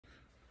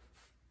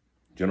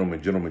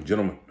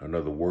Gentlemen,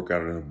 another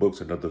workout in the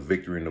books, another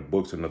victory in the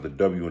books, another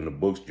W in the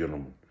books,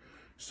 gentlemen.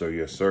 So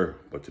yes, sir.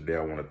 But today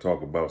I want to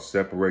talk about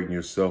separating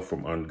yourself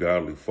from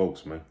ungodly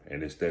folks, man.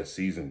 And it's that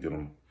season,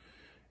 gentlemen.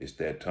 It's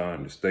that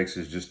time. The stakes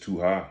is just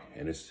too high,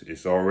 and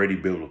it's already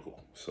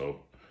biblical.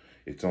 So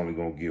it's only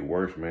gonna get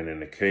worse, man.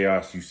 And the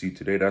chaos you see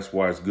today, that's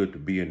why it's good to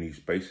be in these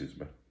spaces,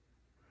 man.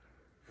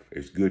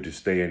 It's good to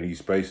stay in these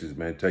spaces,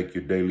 man. Take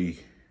your daily,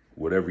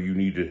 whatever you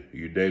need to,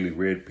 your daily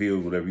red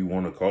pills, whatever you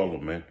want to call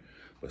them, man.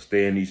 But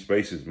stay in these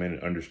spaces, man,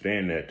 and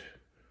understand that,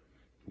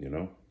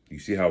 you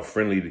see how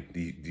friendly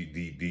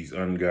these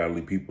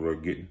ungodly people are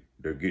getting.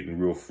 They're getting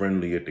real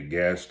friendly at the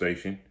gas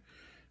station.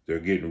 They're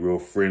getting real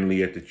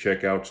friendly at the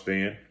checkout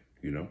stand,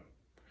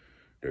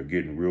 They're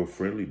getting real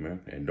friendly,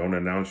 man. And don't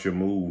announce your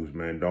moves,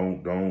 man.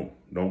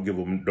 Don't give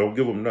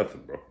them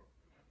nothing, bro.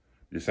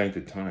 This ain't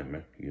the time,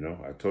 man.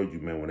 I told you,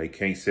 man, when they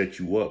can't set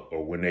you up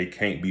or when they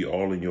can't be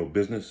all in your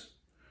business,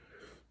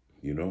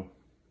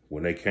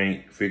 when they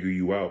can't figure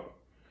you out,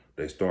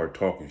 they start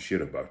talking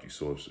shit about you.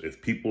 So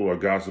if people are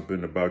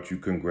gossiping about you,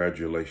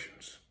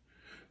 congratulations.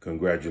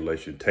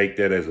 Congratulations. Take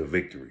that as a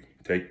victory.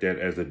 Take that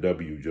as a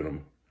W,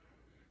 gentlemen.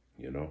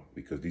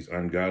 Because these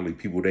ungodly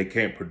people, they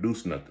can't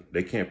produce nothing.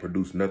 They can't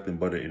produce nothing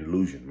but an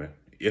illusion, man.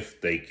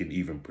 If they can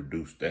even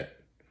produce that.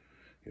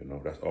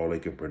 That's all they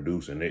can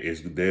produce. And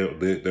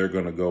they're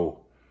going to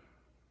go,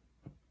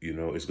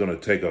 it's going to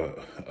take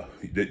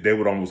they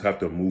would almost have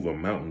to move a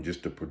mountain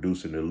just to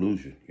produce an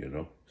illusion,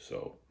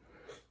 So,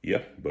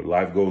 yeah, but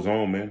life goes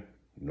on, man.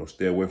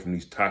 Stay away from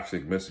these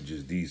toxic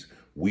messages, these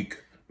weak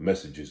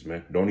messages,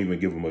 man. Don't even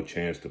give them a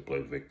chance to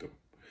play victim.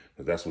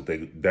 Because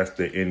that's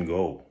their end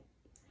goal.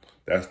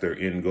 That's their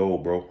end goal,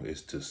 bro,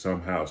 is to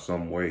somehow,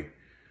 some way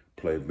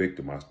play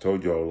victim. I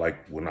told y'all,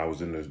 like when I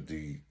was in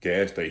the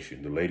gas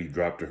station, the lady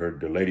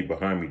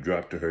behind me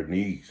dropped to her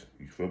knees.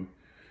 You feel me?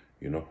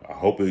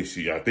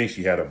 I think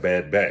she had a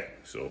bad back.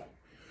 So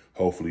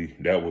hopefully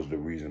that was the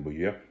reason. But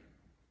yeah,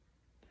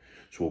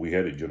 that's where we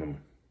headed, gentlemen,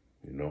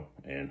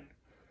 and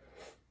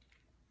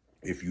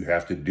if you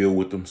have to deal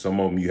with them, some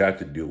of them you have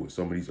to deal with.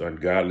 Some of these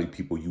ungodly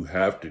people you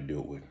have to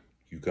deal with.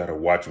 You got to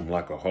watch them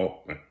like a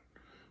hawk, man.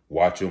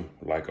 Watch them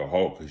like a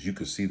hawk, because you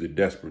can see the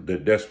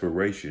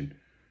desperation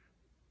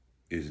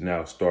is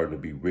now starting to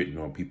be written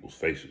on people's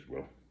faces,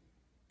 bro.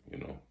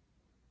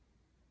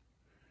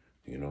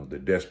 The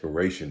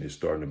desperation is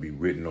starting to be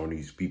written on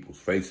these people's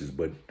faces.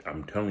 But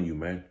I'm telling you,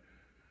 man,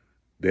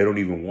 they don't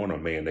even want a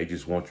man. They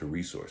just want your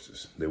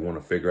resources. They want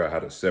to figure out how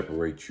to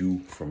separate you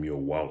from your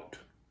wallet.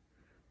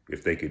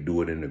 If they could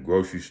do it in the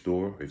grocery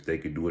store, if they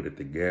could do it at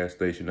the gas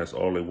station, that's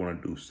all they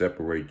want to do,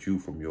 separate you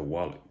from your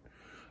wallet.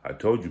 I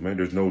told you, man,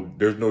 there's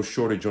no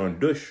shortage on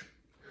Dush.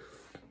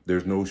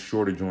 There's no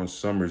shortage on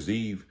Summer's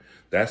Eve.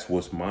 That's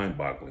what's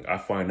mind-boggling. I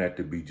find that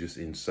to be just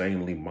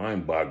insanely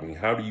mind-boggling.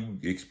 How do you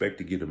expect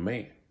to get a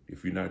man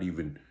if you're not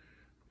even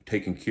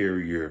taking care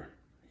of your,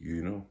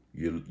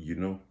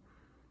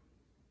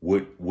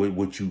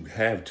 what you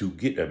have to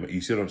get a man?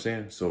 You see what I'm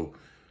saying? So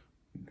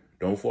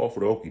don't fall for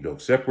the okie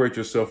doke. Separate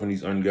yourself from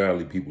these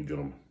ungodly people,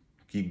 gentlemen.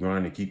 Keep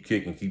grinding, keep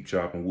kicking, keep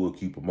chopping wood,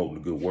 keep promoting the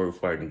good word,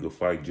 fighting the good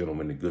fight,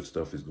 gentlemen. The good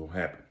stuff is going to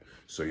happen.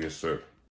 So, yes, sir.